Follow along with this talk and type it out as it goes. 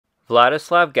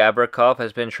Vladislav Gavrikov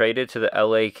has been traded to the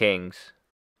LA Kings.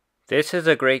 This is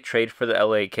a great trade for the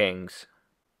LA Kings.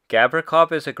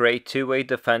 Gavrikov is a great two-way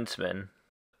defenseman.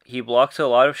 He blocks a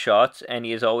lot of shots and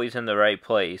he is always in the right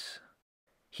place.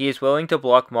 He is willing to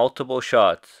block multiple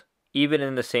shots, even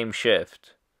in the same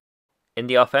shift. In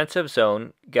the offensive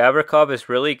zone, Gavrikov is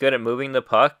really good at moving the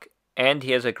puck and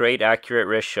he has a great accurate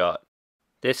wrist shot.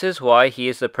 This is why he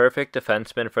is the perfect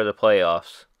defenseman for the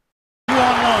playoffs.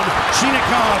 2-on-1,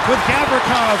 Chinakhov with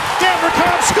Gavrikov.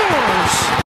 Gavrikov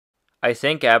scores! I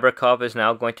think Gavrikov is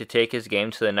now going to take his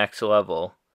game to the next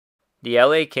level. The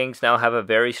LA Kings now have a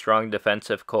very strong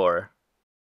defensive core.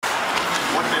 You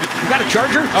got a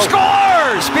charger? Oh.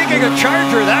 Score! Speaking of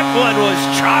charger, that one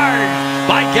was charged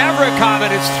by Gavrikov,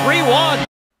 and it's 3-1.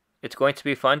 It's going to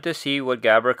be fun to see what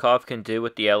Gavrikov can do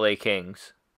with the LA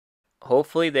Kings.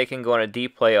 Hopefully they can go on a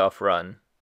deep playoff run.